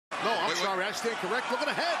No, I'm sorry, I stand correct. Look at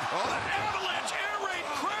the head. Oh, the avalanche air raid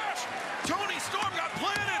crash. Toni Storm got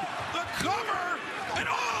planted. The cover, and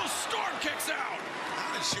oh, Storm kicks out.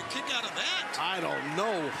 How did she kick out of that? I don't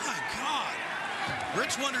know. My God.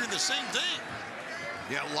 Rick's wondering the same thing.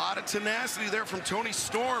 Yeah, a lot of tenacity there from Toni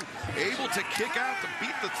Storm. Able to kick out to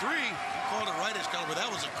beat the three. Called it right, Excalibur.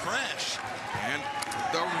 That was a crash. And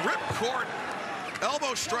the ripcord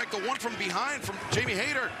elbow strike, the one from behind from Jamie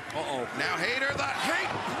Hayter. Uh-oh. Now Hayter, the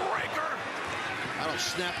hate breaker. That'll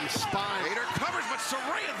snap your spine. Hayter covers, but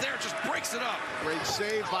Saraya there just breaks it up. Great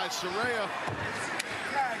save by Saraya.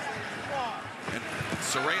 And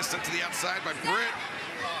Saraya sent to the outside by Britt.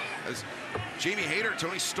 As Jamie Hayter,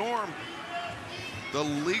 Toni Storm, the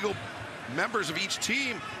legal members of each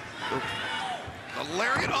team. The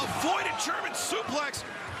lariat avoided German suplex.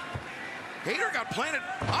 Hayter got planted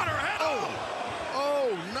on her head.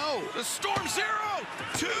 Oh, no. The Storm 0,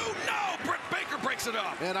 2, no. Britt Baker breaks it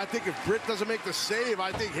up. And I think if Britt doesn't make the save,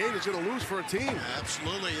 I think Hayter's going to lose for a team.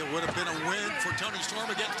 Absolutely. It would have been a win for Toni Storm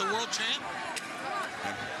against the world champ.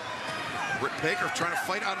 Britt Baker trying to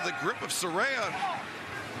fight out of the grip of Saraya.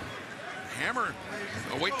 Hammer.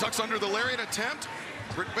 Weight tucks under the lariat attempt.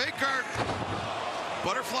 Britt Baker.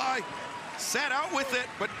 Butterfly. Sat out with it,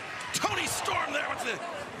 but Toni Storm there with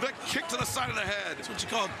the kick to the side of the head. That's what you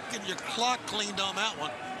call getting your clock cleaned on that one.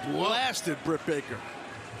 Blasted Britt Baker.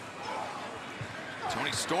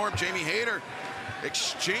 Toni Storm, Jamie Hayter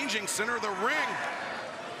exchanging center of the ring.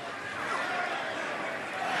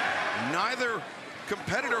 Neither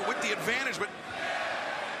competitor with the advantage, but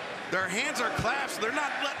their hands are clasped. They're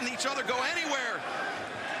not letting each other go anywhere.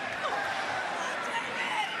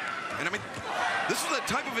 And I mean, this is the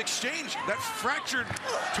type of exchange that fractured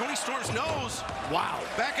Toni Storm's nose. Wow.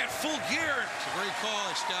 Back at full gear. It's a great call,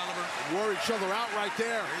 Excalibur. Wore each other out right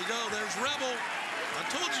there. There you go. There's Rebel. I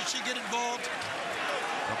told you she'd get involved.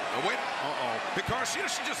 Oh, wait. Uh-oh. Hikaru, she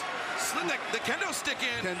just slid the kendo stick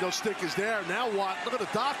in. Kendo stick is there. Now what? Look at the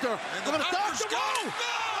doctor. And Look at the doctor. go!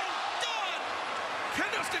 Whoa! God!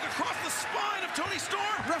 Kendo stick across the spine of Toni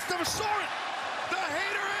Storm. Ref never saw it. The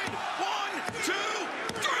Haterade. 1, 2,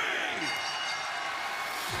 3.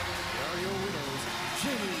 Your winners,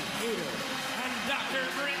 Jamie Hayter and Dr.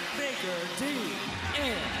 Britt Baker,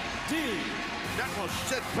 D.M.D. That was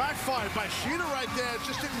set backfired by Shida right there. It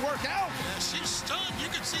just didn't work out. Yeah, she's stunned.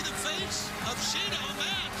 You can see the face of Shida on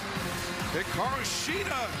that. Hikaru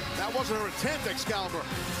Shida. That wasn't her attempt, Excalibur.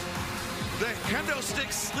 The kendo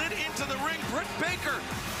stick slid into the ring. Britt Baker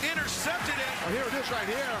intercepted it. Oh, here it is right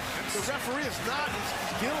here. The referee is not.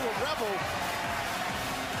 He's dealing with Rebel.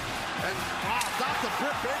 And wow, Dr.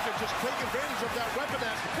 Britt Baker just take advantage of that weapon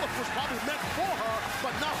that was probably meant for her, but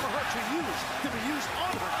not for her to be used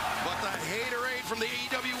on her. But the Haterade from the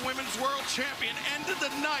AEW Women's World Champion ended the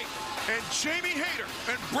night, and Jamie Hayter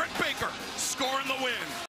and Britt